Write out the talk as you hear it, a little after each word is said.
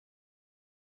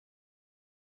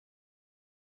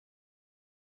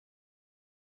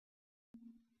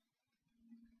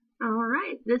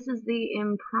Alright, this is the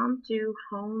impromptu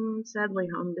sadly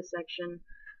home dissection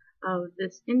of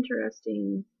this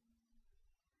interesting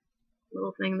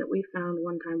little thing that we found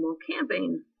one time while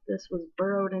camping. This was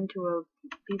burrowed into a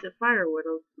piece of firewood,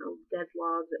 a dead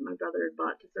log that my brother had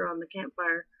bought to throw on the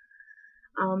campfire.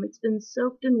 It's been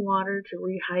soaked in water to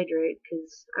rehydrate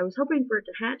because I was hoping for it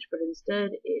to hatch, but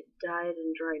instead it died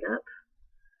and dried up.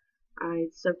 I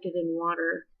soaked it in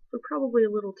water for probably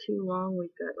a little too long. We've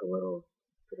got a little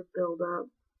bit of buildup,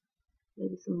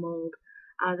 maybe some mold.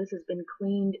 This has been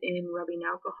cleaned in rubbing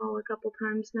alcohol a couple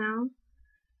times now,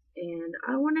 and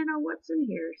I want to know what's in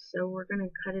here, so we're going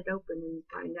to cut it open and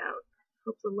find out.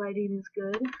 Hope the lighting is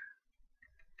good.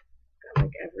 Got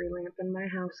like every lamp in my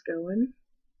house going.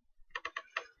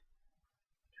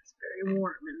 It's very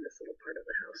warm in this little part of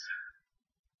the house.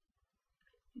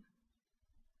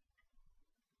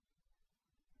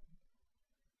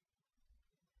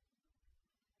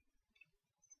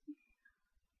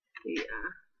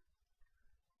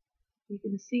 You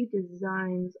can see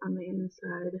designs on the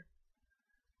inside,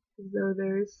 as though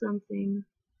there's something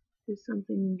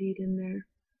indeed in there.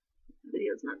 The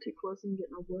video's not too close and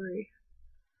getting all blurry.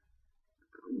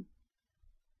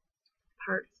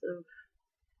 Parts of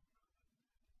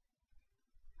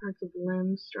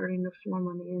limbs starting to form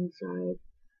on the inside.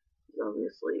 This is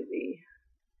obviously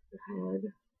the head.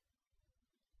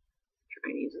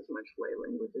 Try and use as much lay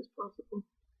language as possible.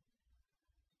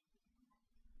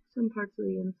 Some parts of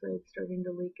the inside starting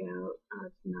to leak out.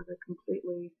 It's not a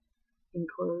completely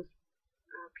enclosed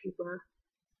pupa.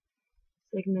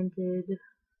 Segmented.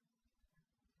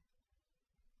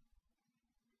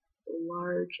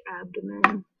 Large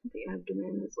abdomen. The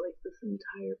abdomen is like this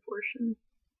entire portion.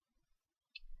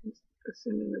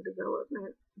 Assuming the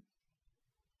development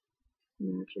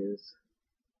matches.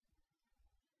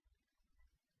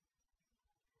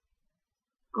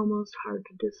 Almost hard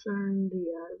to discern the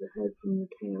head from the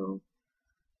tail.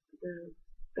 The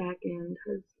back end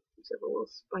has several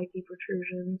little spiky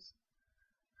protrusions,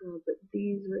 but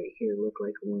these right here look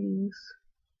like wings.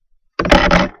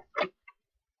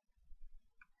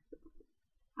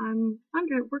 I'm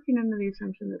working under the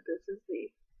assumption that this is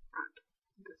the front,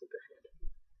 this is the head.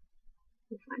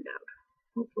 We'll find out.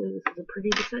 Hopefully this is a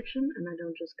pretty dissection and I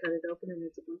don't just cut it open and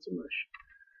it's a bunch of mush.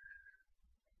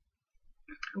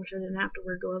 I wish I didn't have to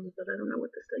wear gloves, but I don't know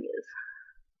what this thing is.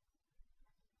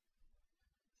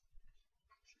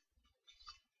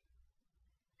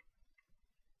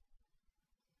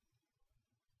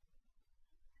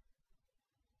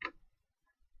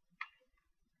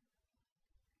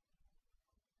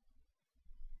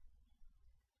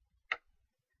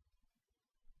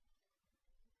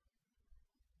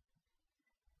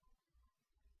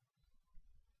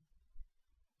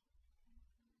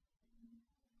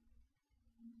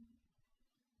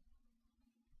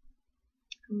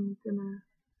 I'm gonna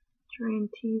try and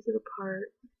tease it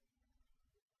apart.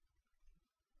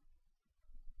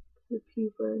 The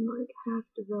pupa in like half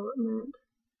development.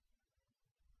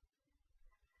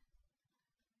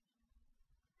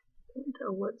 Can't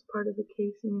tell what's part of the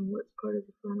casing and what's part of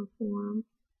the final form.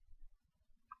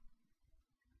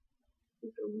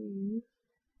 These are wings.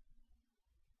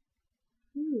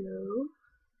 Hello.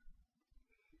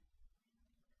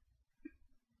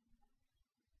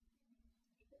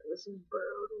 This is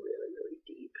burrowed really, really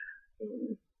deep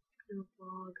in a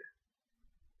log.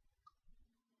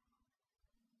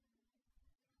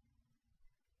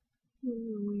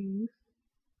 These are wings.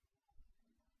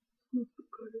 This must be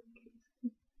part of the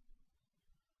casing.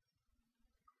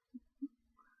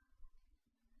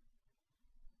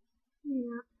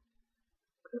 Yeah.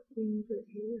 Cut wings right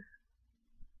here.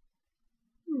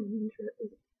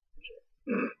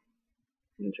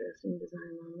 Interesting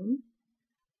design on them.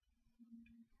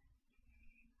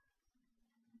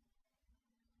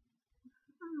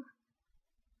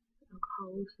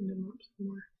 Alcohol loosened them up some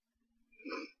more.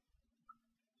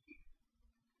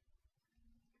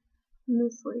 And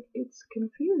this, like, it's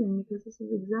confusing because this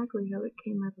is exactly how it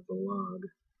came out of the log.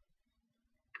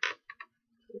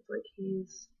 So it's like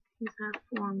he's half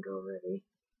formed already.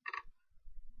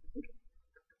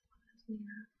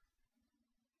 Yeah.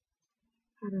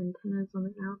 Had antennas on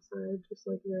the outside, just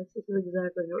like this. This is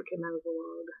exactly how it came out of the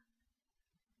log.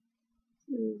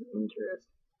 This is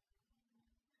interesting.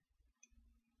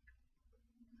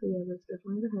 So yeah, that's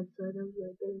definitely the head side of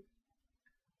right there.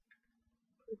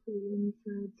 The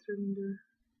inside starting to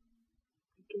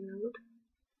get out.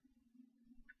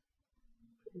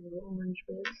 Pretty little orange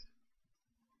bits.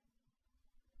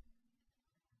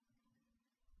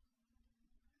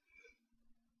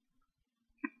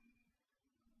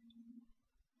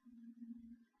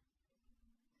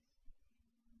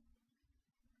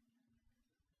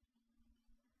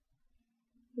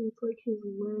 It's like his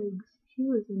legs. He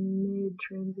was in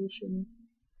mid-transition,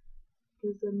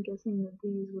 because I'm guessing that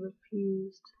these would have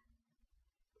fused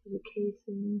to the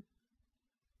casing.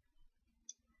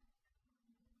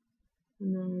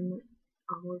 And then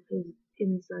all of his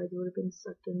insides would have been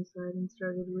sucked inside and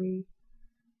started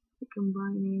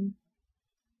recombining.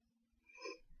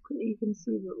 But you can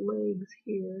see the legs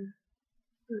here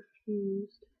are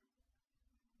fused.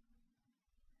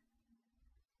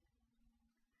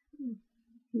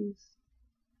 He's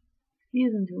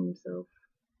fusing to himself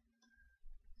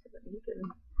so that he can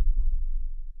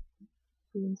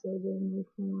be inside there and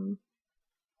reform.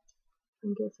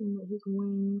 I'm guessing that his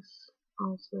wings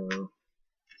also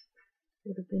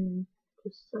would have been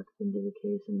just sucked into the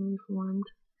case and reformed.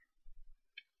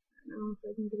 I don't know if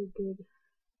I can get a good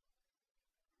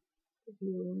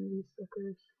view of one of these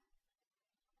suckers.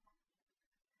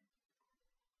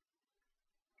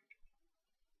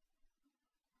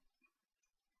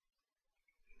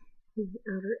 His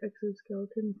outer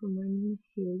exoskeleton from when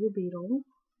he was a beetle,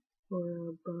 or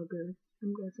a bug, or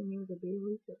I'm guessing he was a beetle.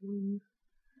 He's got wings.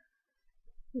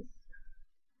 This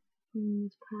wing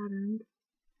is patterned.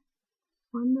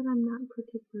 One that I'm not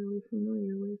particularly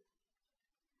familiar with.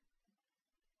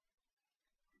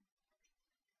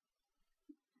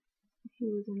 He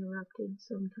was interrupted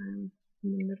sometime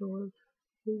in the middle of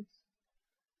his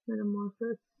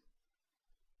metamorphosis.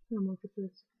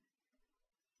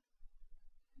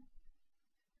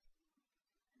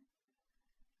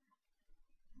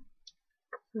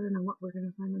 So I don't know what we're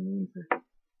going to find on the inside.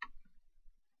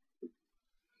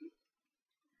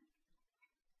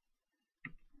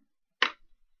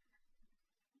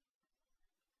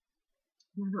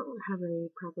 I don't have a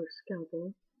proper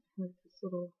scalpel. I have this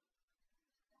little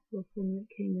thing that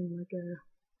came in like a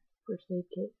first aid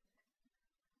kit.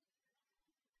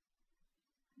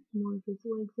 More of his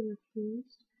legs that are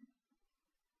fused.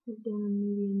 Right down a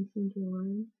median center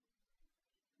line.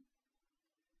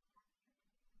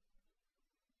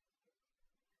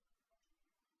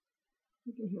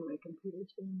 You can hear my computer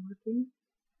still working.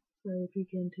 Sorry if you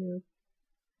can too.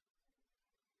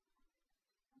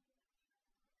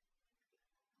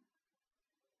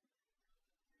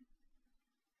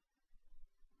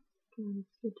 Got a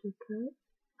stitcher cut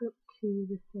up to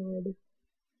the head.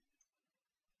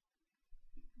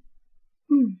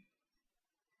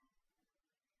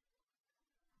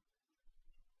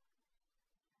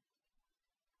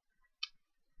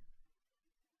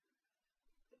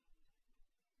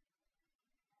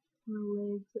 More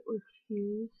legs that were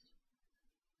fused.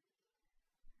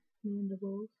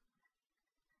 Mandibles.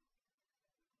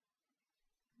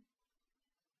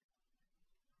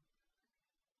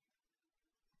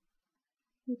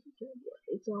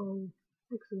 It's all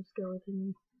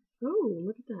exoskeleton. Oh,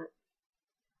 look at that.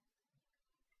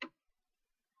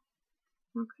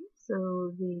 Okay,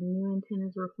 so the new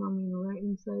antennas are forming right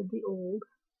inside the old.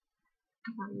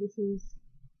 This is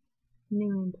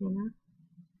new antenna.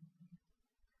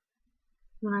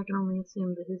 Then I can only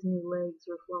assume that his new legs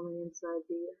are forming inside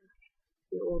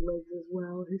the old legs as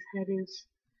well. His head is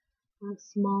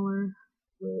smaller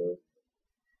with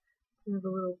kind of a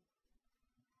little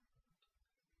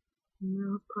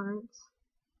mouth parts.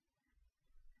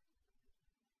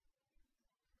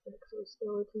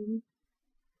 Exoskeleton.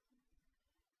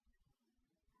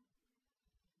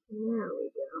 There we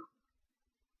go.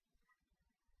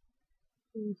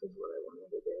 This is what I wanted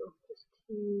to do. Just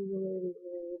tease the lady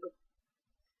old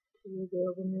to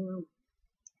reveal the new.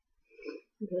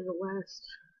 Okay, the last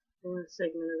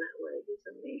segment of that leg is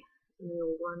in the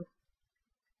old one.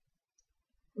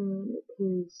 And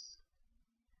his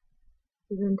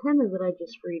antenna that I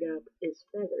just freed up is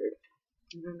feathered.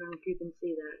 I don't know if you can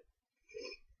see that.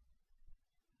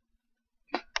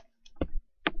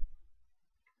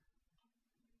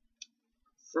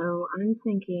 So I'm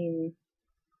thinking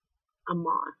a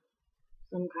moth.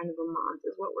 Some kind of a moth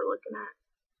is what we're looking at.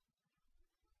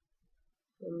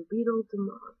 From beetle to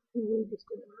moth. We just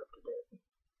interrupted it.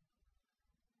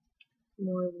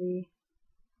 More of the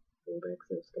old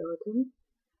exoskeleton.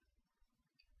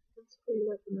 Let's free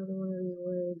up another one of these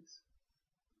legs.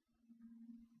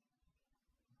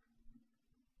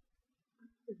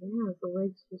 Yeah, the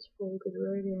legs just folded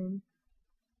right in.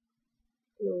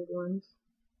 The old ones.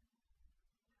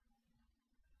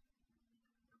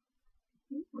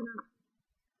 Yeah.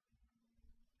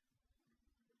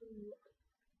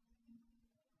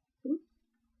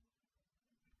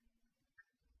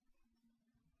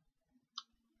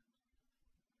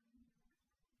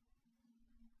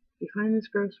 If you find this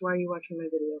gross, why are you watching my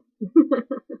video?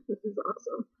 This is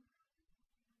awesome.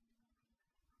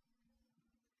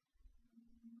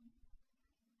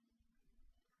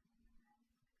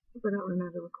 Hope I don't run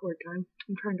out of record time.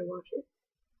 I'm trying to watch it.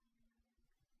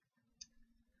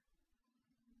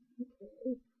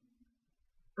 Okay.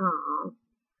 Aww.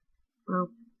 Well,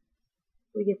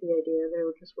 we get the idea. They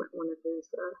were just one of his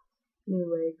new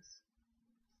legs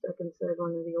stuck inside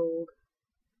one of the old.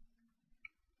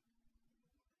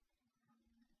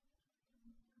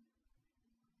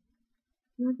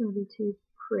 Not going to be too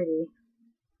pretty.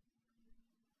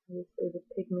 Obviously the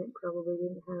pigment probably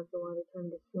didn't have a lot of time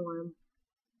to form.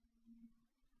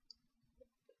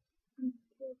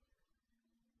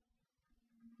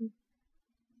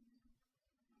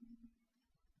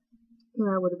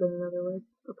 That would have been another leg.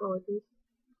 Apologies.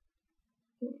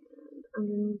 And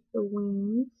underneath the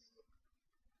wings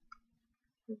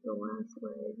is the last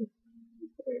leg.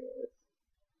 There it is.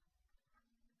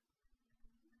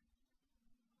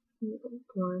 The old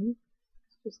one.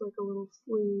 It's just like a little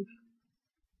sleeve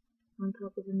on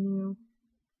top of the new.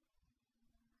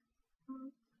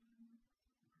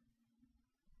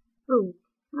 Oh,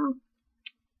 well,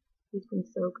 he's been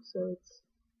soaked, so it's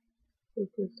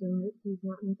safe to assume that he's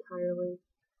not entirely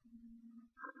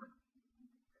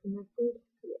connected.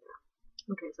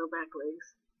 Yeah. Okay, so back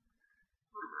legs.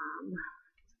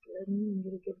 Let's go ahead and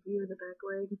get a good view of the back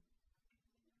leg.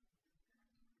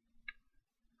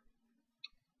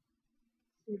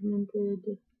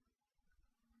 Segmented,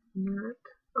 not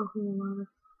a whole lot of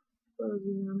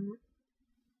fuzzy on it.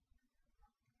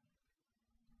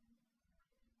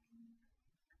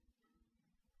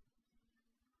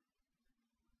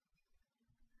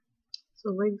 So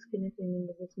legs connecting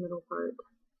into this middle part.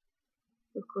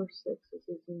 Of course, 6 is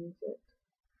his insect.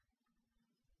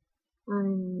 I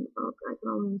can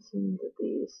only assume that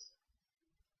these,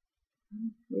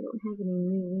 we don't have any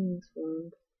new wings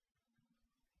formed.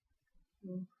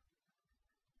 And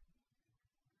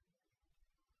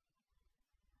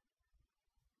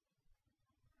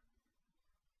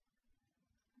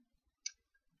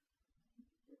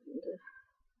we've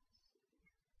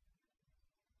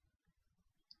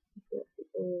got the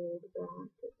old back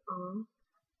that's off.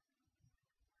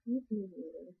 Here's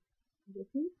another.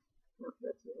 No,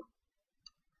 that's new.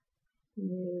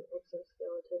 New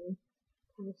exoskeleton,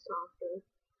 kind of softer.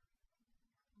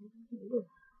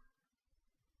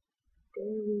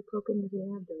 Dare we poke into the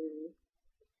abdomen,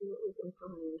 see what we can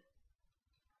find.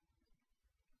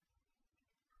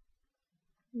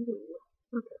 Ooh,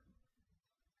 okay.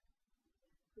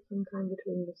 Sometime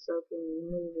between the soaking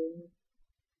and moving.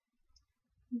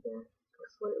 That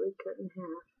slightly cut in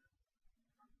half.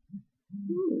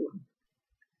 Ooh.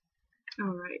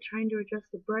 Alright, trying to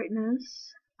adjust the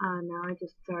brightness. Now I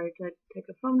just started to take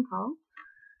a phone call.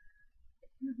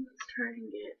 Let's try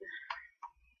and get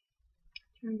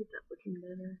that looking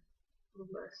better. A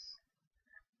little less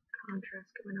contrast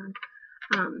going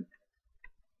on.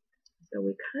 So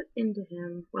we cut into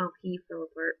him. Well, he fell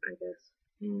apart, I guess.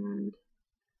 And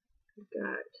we've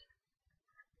got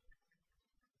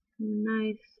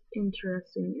nice,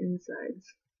 interesting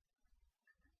insides.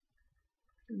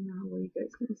 And now what you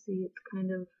guys can see, it's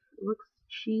kind of looks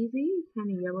cheesy, kind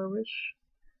of yellowish.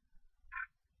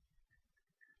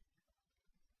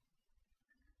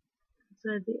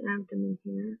 Inside the abdomen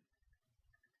here.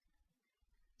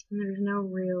 And there's no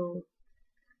real,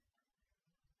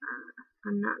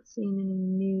 I'm not seeing any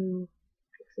new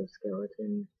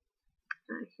exoskeleton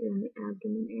here in the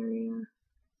abdomen area.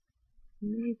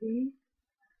 Maybe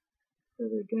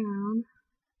further down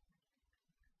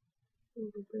a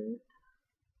little bit.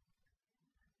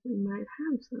 We might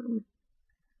have some,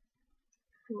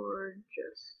 or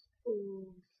just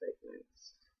old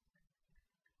segments.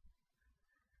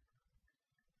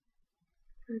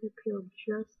 Try to peel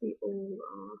just the old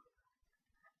off.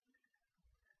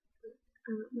 But I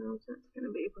don't know if that's going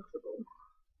to be possible.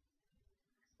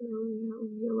 So,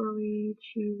 yellowy,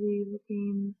 cheesy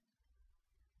looking.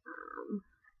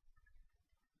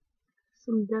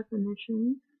 Some definition.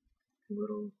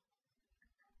 Little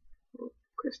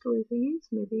crystally things,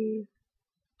 maybe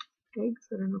eggs.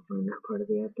 I don't know if we're in that part of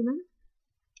the abdomen.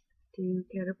 Do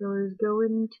caterpillars go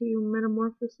into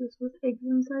metamorphosis with eggs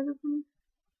inside of them?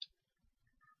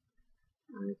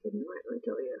 I couldn't rightly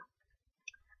tell you.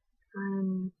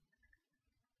 I'm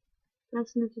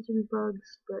fascinated in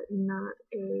bugs, but not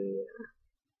a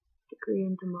degree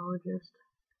entomologist.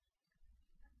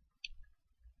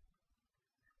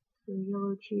 So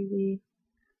yellow, cheesy,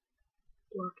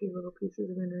 blocky little pieces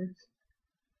of innards.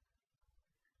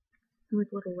 And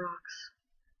like little rocks.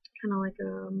 Kind of like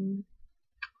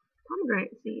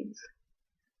pomegranate seeds.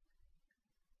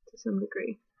 To some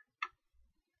degree.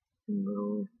 In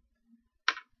little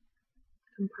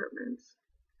compartments.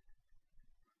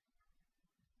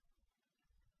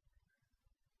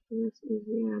 This is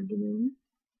the abdomen.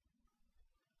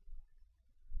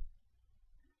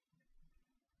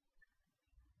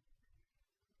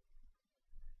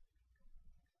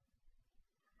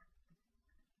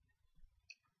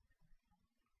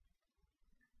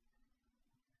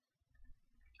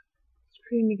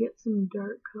 Trying to get some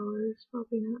dark colors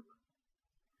popping up.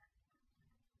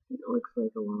 It looks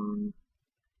like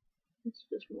it's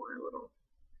just more little.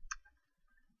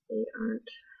 They aren't,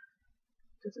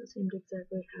 doesn't seem to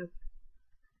exactly have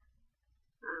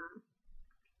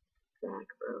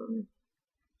backbone.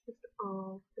 Just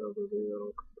all filled with these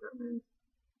little compartments.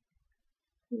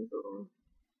 These little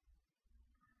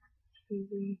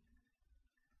cheesy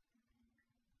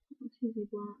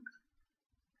blocks.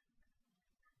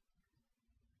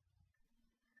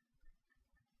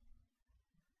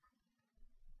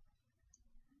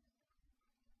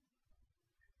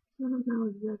 I don't know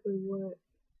exactly what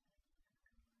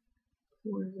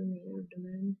was in the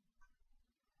abdomen,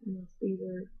 unless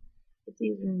if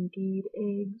these are indeed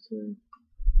eggs or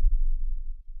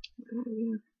what have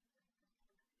you.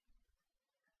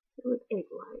 They look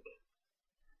egg-like.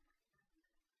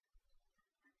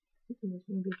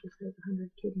 Maybe it just has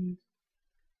 100 kidneys.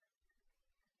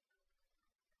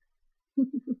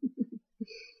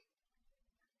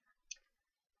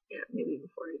 Yeah, maybe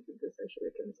before I did this I should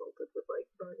have consulted with like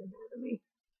bird anatomy.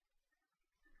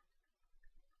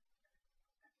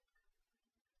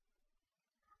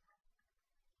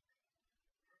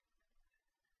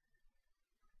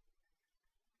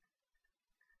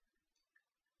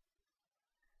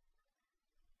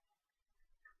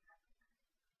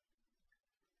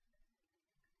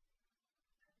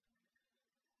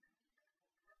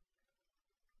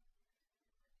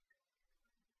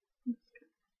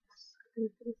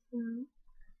 Scoop this out.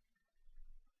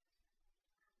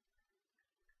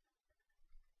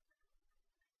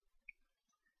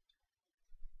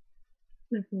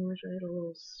 Makes me wish I had a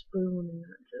little spoon and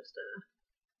not just a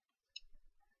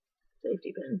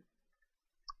safety pin.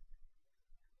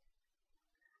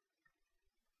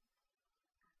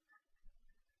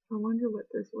 I wonder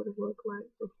what this would have looked like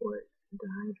before it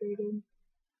dehydrated.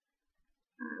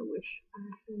 I wish I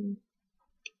hadn't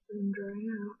let him dry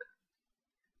out.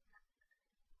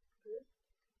 But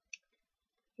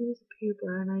he was a pupa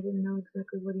and I didn't know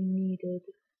exactly what he needed,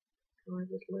 so I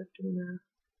just left him in a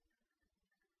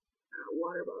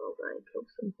water bottle that I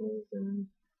poked some holes in.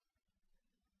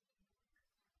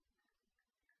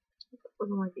 It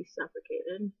wasn't like he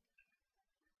suffocated.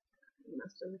 He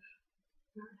must have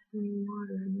not had any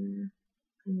water in there.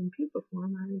 And in pupa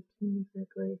form, I didn't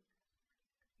exactly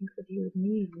think that he would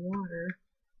need water.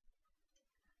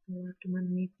 I left him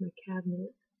underneath my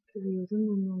cabinet because he was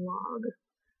in the log.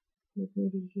 Like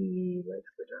maybe he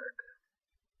likes the dark.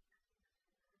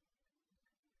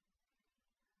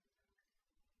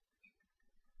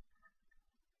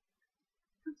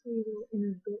 Lots of these little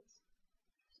inner bits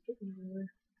just getting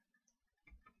everywhere.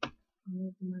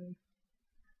 All over my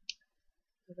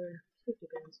other safety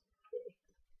pins. Okay.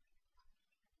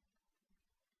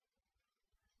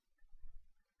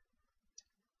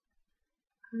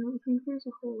 I don't think there's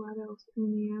a whole lot else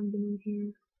in the abdomen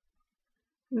here.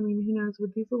 I mean, who knows,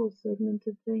 with these little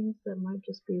segmented things, that might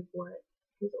just be what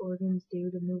his organs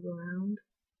do to move around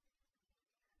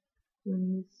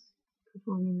when he's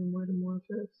performing the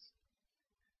metamorphosis.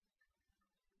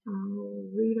 I'll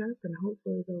read up and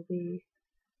hopefully there'll be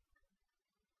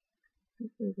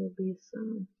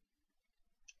some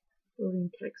floating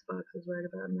text boxes right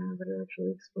about now that are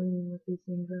actually explaining what these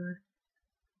things are,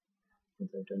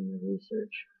 since I've done my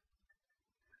research.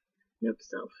 Note to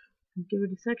self: do a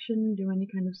dissection, do any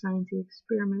kind of sciencey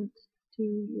experiment, do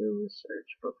your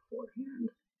research beforehand,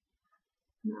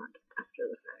 not after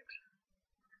the fact.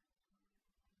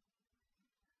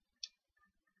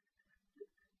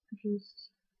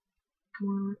 Just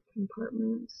more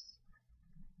compartments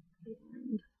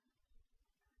and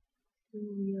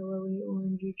little yellowy,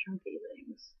 orangey, chunky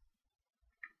things.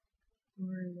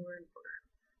 More and more and more.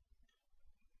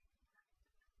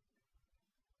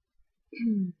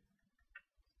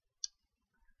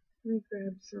 Let me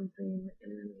grab something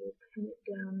and we'll pin it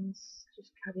down and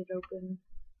just cut it open.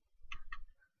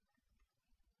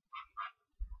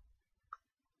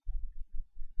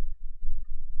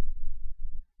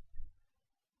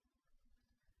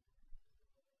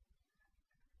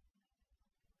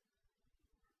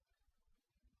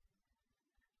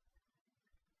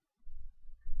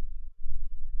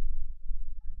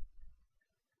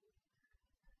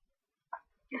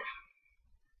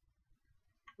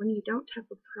 When you don't have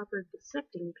a proper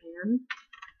dissecting pan,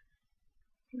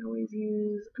 you can always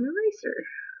use an eraser.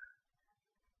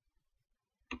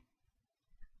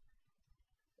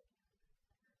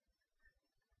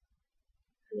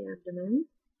 the abdomen,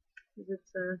 because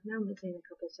it's now missing a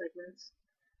couple segments.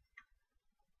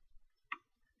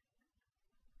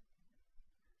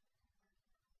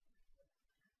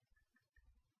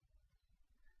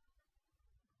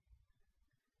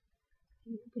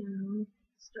 Down,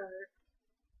 start.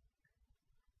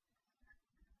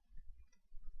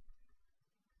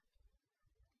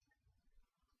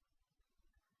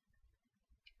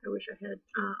 I wish I had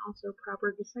also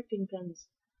proper dissecting pens.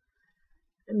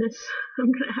 And this,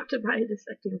 I'm going to have to buy a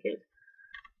dissecting kit.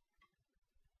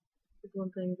 It's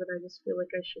one thing that I just feel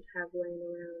like I should have laying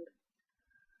around.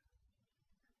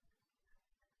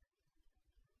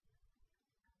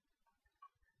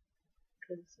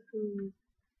 Because who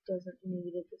doesn't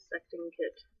need a dissecting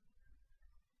kit?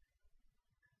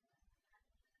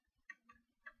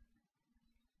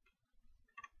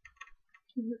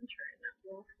 I'm going to try and not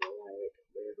block the light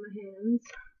with my hands.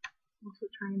 Also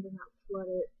trying to not flood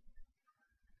it.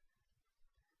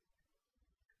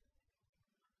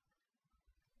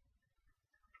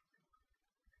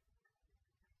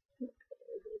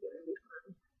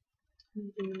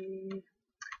 Maybe,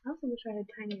 I also wish I had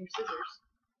tinier scissors,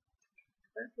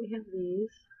 but we have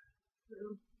these.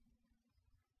 So,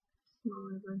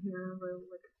 small as I have, I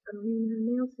don't even have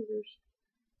nail scissors.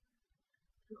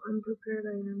 So unprepared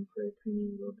I am for a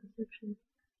tiny little dissection.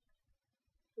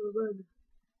 So bug.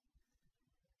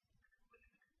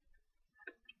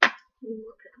 Need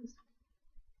more pens.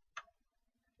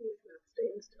 He's not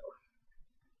staying still.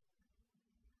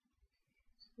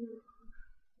 So,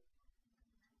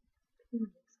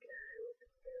 this guy would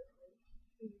go here.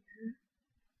 And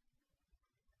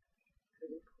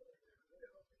pull it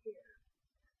over here.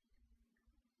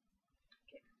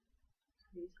 Okay. So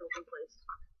these hold in place.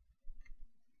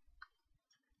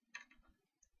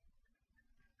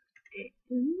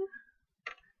 And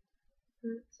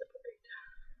let's separate.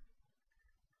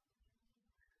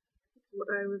 What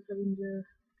I was having to go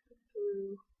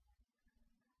through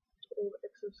old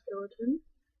exoskeleton.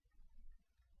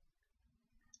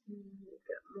 And we've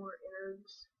got more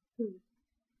innards.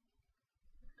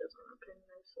 Does not pin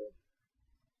nicely.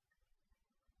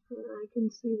 I can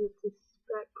see that this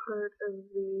back part of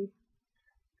the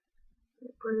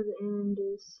end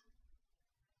is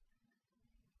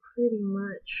pretty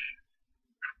much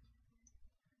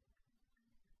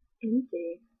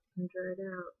empty and dried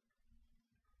out.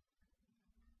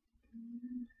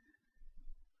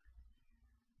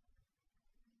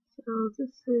 So this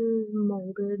is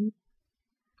molded.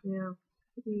 Yeah,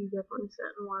 you definitely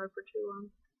sat in water for too long.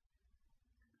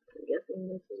 I'm guessing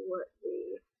this is what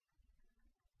the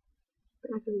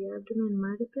back of the abdomen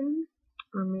might have been,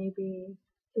 or maybe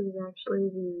it was actually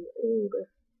the old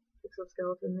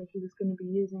exoskeleton that he was going to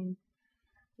be using,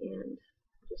 and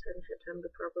just hadn't had time to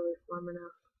properly form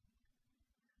enough.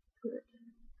 But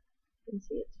you can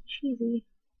see it's cheesy.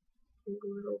 There's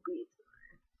little beads in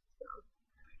there. So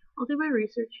I'll do my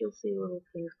research. You'll see little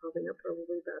things popping up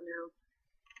probably about now,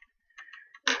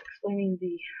 explaining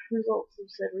the results of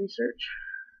said research,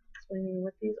 explaining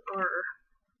what these are.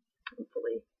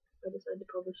 Hopefully, if I decide to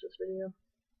publish this video,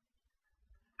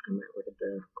 I might look at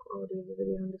the quality of the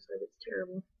video and decide it's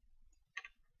terrible.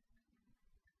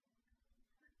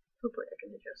 Hopefully I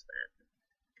can adjust that.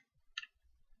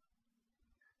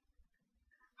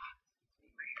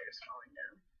 My hair is falling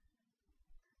down.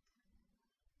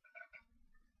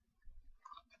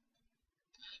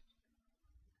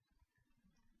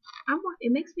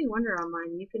 It makes me wonder on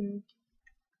mine. You can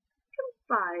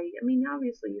buy, I mean,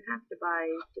 obviously you have to buy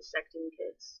dissecting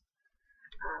kits.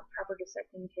 Proper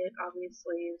dissecting kit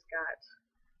obviously has got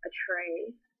a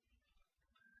tray.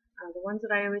 The ones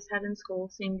that I always had in school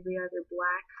seemed to be either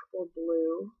black or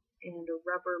blue, and a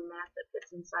rubber mat that fits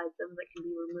inside them that can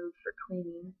be removed for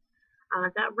cleaning.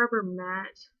 That rubber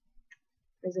mat,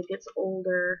 as it gets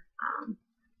older,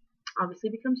 obviously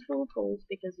becomes full of holes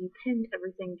because you pinned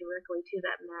everything directly to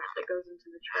that mat that goes into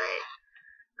the tray.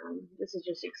 This is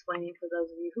just explaining for those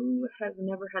of you who have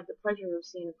never had the pleasure of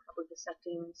seeing a proper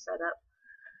dissection setup.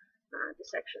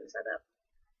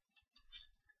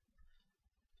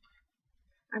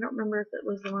 I don't remember if it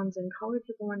was the ones in college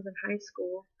or the ones in high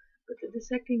school, but the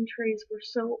dissecting trays were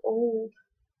so old.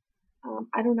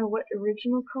 I don't know what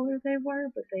original color they were,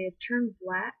 but they had turned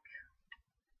black,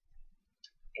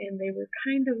 and they were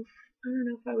kind of, I don't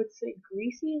know if I would say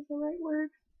greasy is the right word,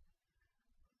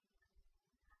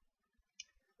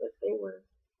 but they were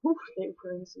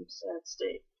in some sad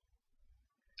state.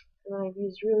 And I've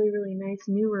used really, really nice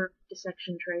newer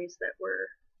dissection trays that were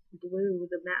blue.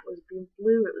 The mat was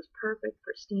blue, it was perfect,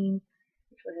 pristine,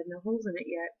 actually had no holes in it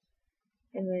yet.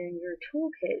 And then your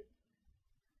toolkit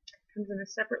comes in a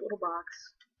separate little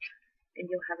box, and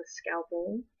you'll have a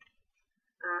scalpel,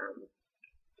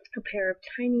 a pair of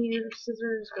tinier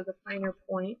scissors with a finer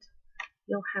point.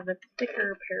 You'll have a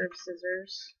thicker pair of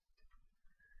scissors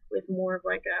with more of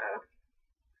like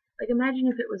imagine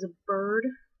if it was a bird,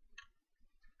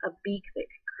 a beak that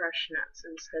could crush nuts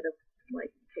instead of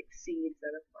like pick seeds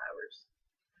out of flowers.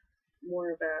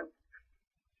 More of a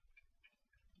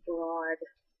broad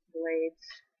blades,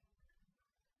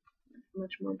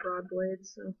 much more broad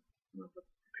blades. So a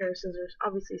pair of scissors,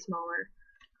 obviously smaller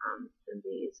than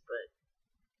these, but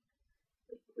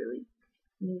like really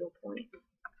needle point.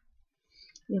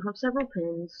 You'll have several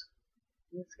pins.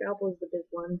 And the scalpel is the big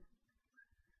one.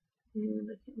 And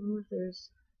I can't remember if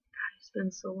there's. God, it's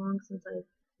been so long since I've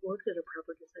looked at a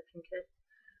proper dissection kit.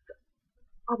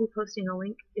 I'll be posting a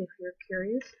link if you're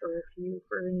curious, or if you,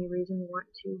 for any reason, want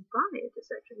to buy a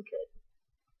dissection kit.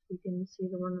 You can see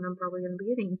the one that I'm probably going to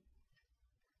be getting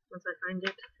once I find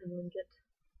it and link it.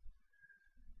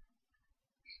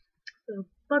 So,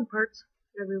 bug parts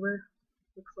everywhere.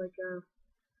 Looks like a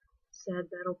sad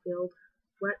battlefield.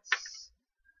 Let's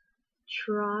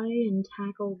try and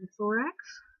tackle the thorax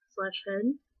 / head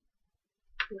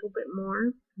a little bit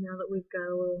more now that we've got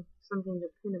a little something to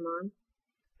pin him on.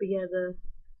 But yeah,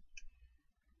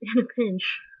 in a pinch,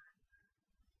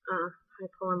 high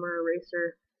polymer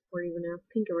eraser or even a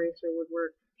pink eraser would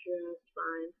work just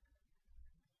fine.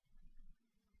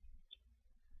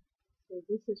 So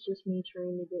this is just me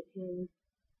trying to get him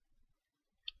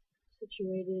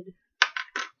situated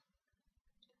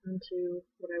onto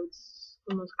what I would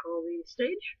almost call the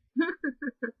stage.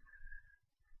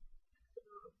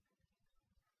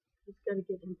 Just gotta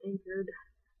get him anchored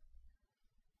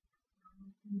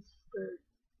and start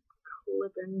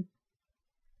clipping.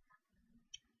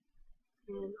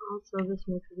 And also this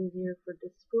makes it easier for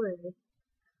display.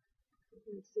 You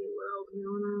can see what else is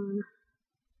going on.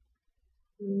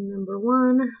 Number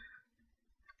one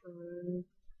on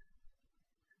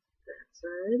that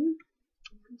side.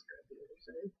 Let's grab the other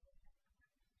side.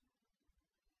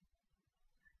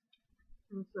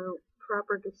 Also,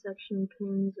 proper dissection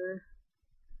pins are,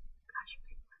 gosh,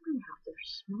 I can't remember how they're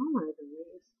smaller than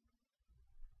these.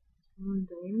 Small in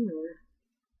diameter.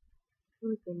 I feel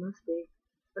like they must be.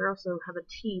 They also have a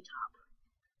T top.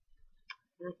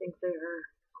 And I think they are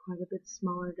quite a bit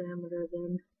smaller diameter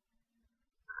than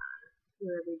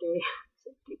your everyday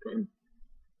safety pin.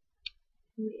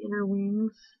 And the inner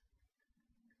wings.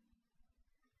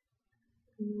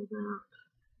 And that.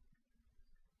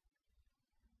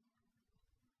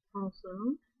 Also,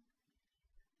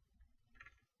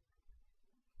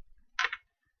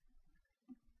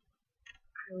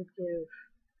 I would give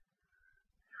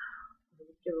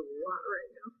a lot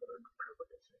right now for a proper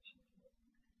dissection.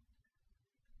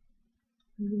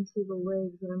 You can see the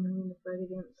legs that I'm having to fight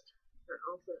against are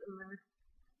also in there.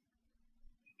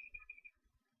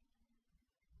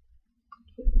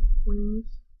 Okay, wings.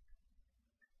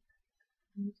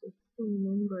 There's a thin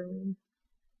membrane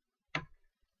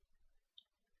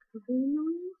covering the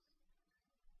wings.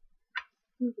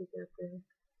 What is that there?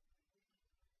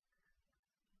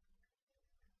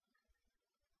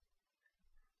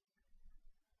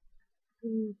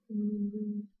 Thin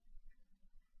membrane.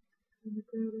 I'm gonna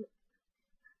grab it.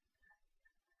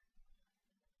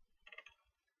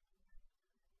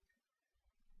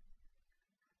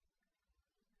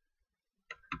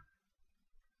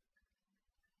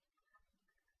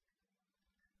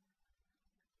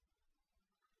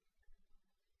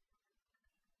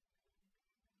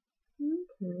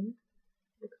 Okay,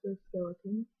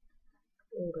 exoskeleton,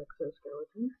 old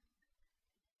exoskeleton.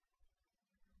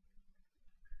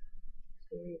 It's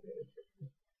very, very thin.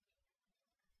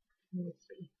 Let me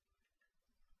see.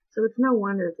 So it's no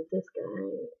wonder that this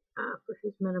guy, for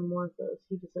his metamorphosis,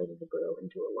 he decided to burrow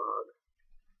into a log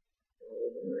rather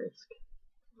than risk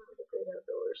the great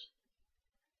outdoors.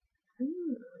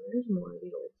 There's more of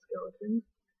the old skeleton.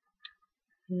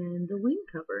 And the wing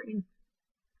covering.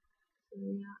 So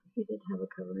yeah, he did have a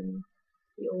covering.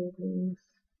 The old wings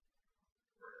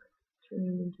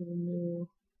turning into the new,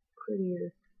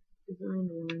 prettier designed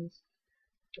ones.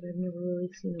 But I've never really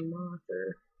seen a moth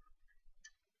or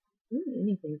really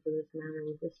anything for this matter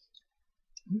with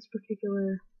this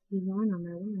particular design on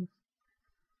their wings.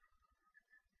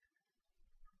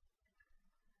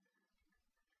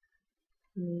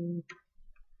 I mean,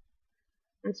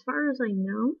 as far as I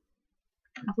know,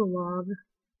 it's a log,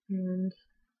 and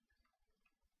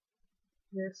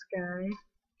this guy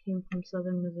came from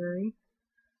southern Missouri.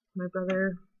 My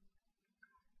brother,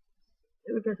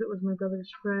 I guess it was my brother's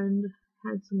friend,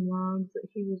 had some logs that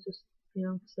he was just,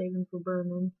 saving for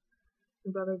burning.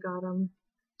 My brother got them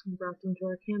and brought them to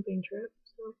our camping trip.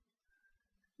 So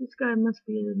This guy must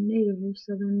be a native of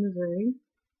southern Missouri.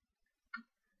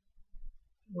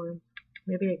 Or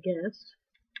maybe a guest.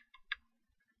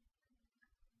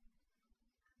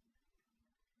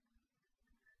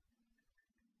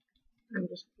 I'm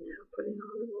just putting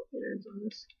all the little innards on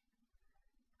this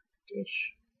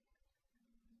dish.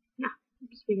 Yeah,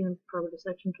 speaking of proper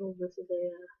dissection tools, this is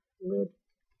a lid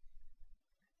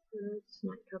for a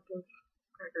snack cup of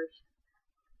crackers.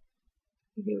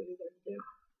 You do what you gotta do.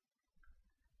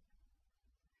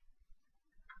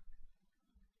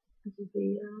 This is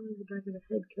the back of the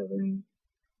head covering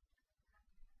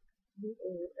the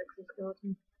old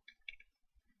exoskeleton.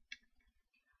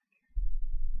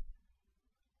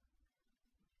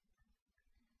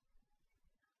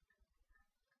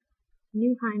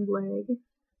 New hind leg.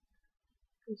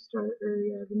 The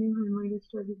new hind leg has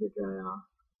started to dry off.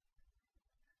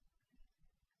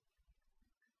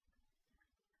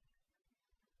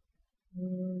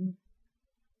 And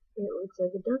it looks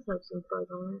like it does have some fuzz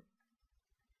on it,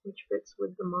 which fits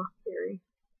with the moth theory.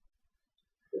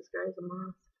 This guy's a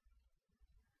moth.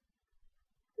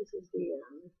 This is the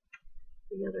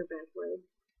other back leg.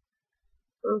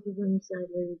 Both of them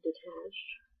sadly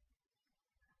detached.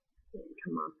 Didn't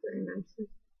come off very nicely.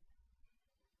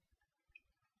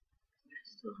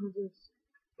 Still has this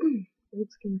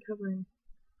old skin covering.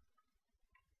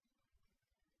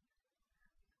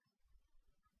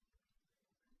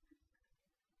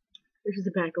 There's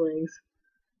the back legs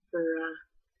for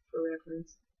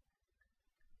reference.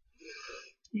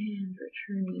 And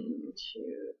returning to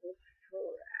the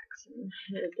thorax and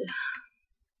head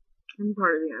and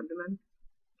part of the abdomen.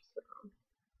 So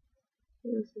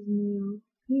this is new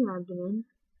abdomen.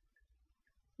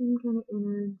 Same kind of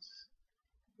innards,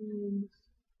 legs.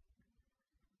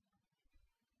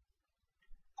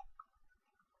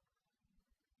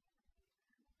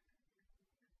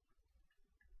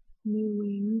 New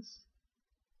wings.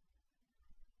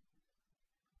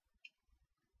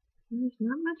 And there's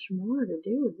not much more to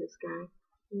do with this guy.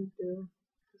 We've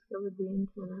discovered the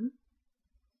antenna.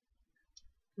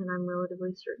 And I'm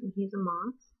relatively certain he's a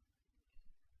moth.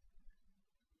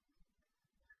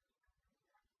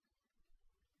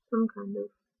 Some kind of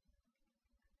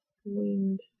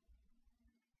winged.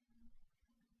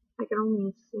 I can only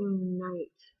assume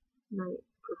night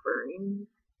preferring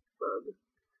bug,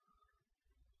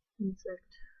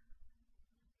 insect.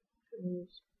 I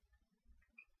use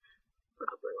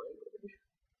proper language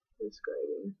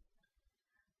describing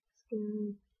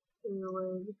skin, inner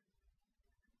leg.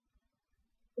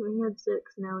 So he had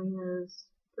 6, now he has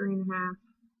 3.5.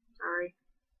 Sorry.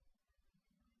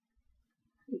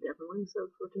 He definitely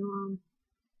soaked for too long.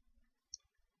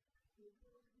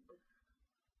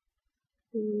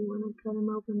 Do we want to cut him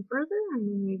open further? I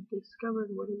mean, we've discovered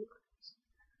what he was.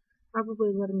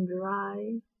 Probably let him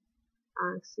dry,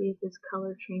 see if his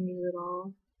color changes at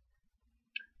all.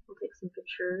 We'll take some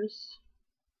pictures.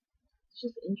 It's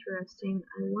just interesting.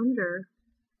 I wonder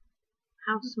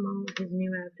how small his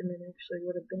new abdomen actually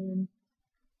would have been.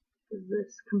 Because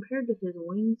this, compared to his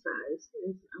wing size,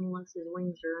 unless his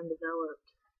wings are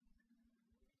undeveloped,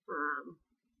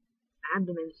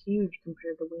 abdomen huge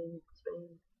compared to wingspan.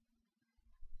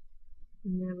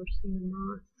 Never seen a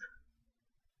moth.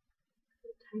 A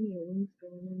tiny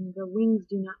wingspan, and the wings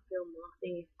do not feel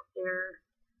mothy. They're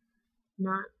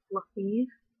not fluffy.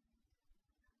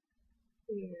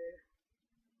 They're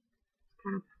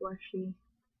kind of fleshy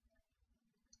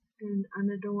and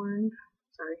unadorned.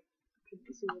 Sorry,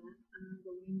 couldn't see that.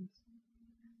 The wings.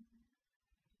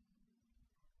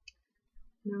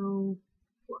 No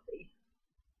fluffy.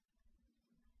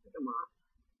 Like a moth.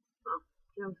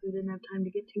 Well, we didn't have time to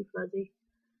get too fuzzy.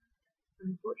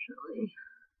 Unfortunately.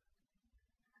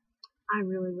 I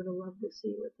really would have loved to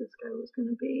see what this guy was going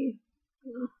to be.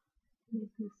 Ugh,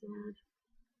 makes me sad.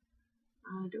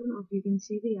 I don't know if you can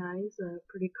see the eyes,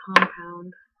 pretty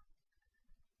compound.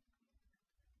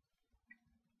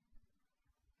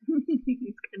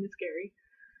 He's kind of scary.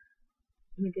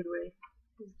 In a good way.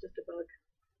 He's just a bug.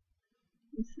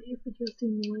 Let's see if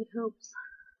adjusting the light helps.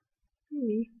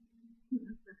 Maybe. I don't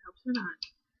know if that helps or not.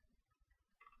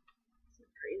 Some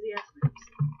crazy ass moves.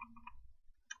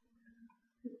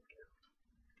 There we go.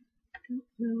 Don't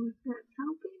know if that's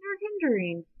helping or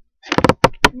hindering.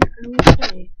 Can't really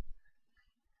say.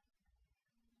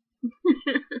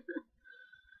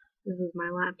 This is my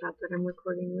laptop that I'm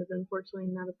recording with, unfortunately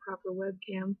not a proper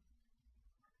webcam.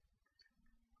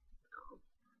 So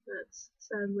that's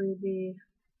sadly the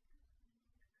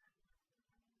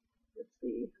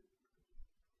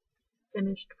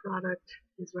finished product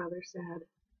is rather sad.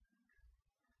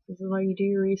 This is why you do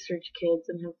your research, kids,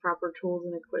 and have proper tools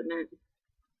and equipment.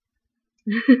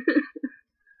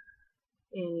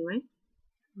 Anyway,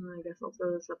 I guess I'll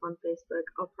throw this up on Facebook.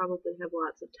 I'll probably have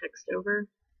lots of text over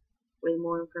with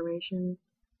more information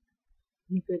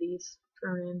and goodies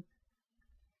thrown in.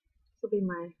 This will be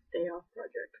my day off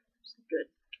project. So good.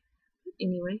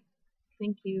 Anyway,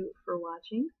 thank you for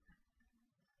watching,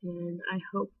 and I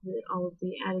hope that all of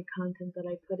the added content that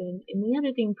I put in the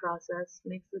editing process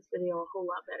makes this video a whole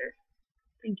lot better.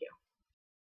 Thank you.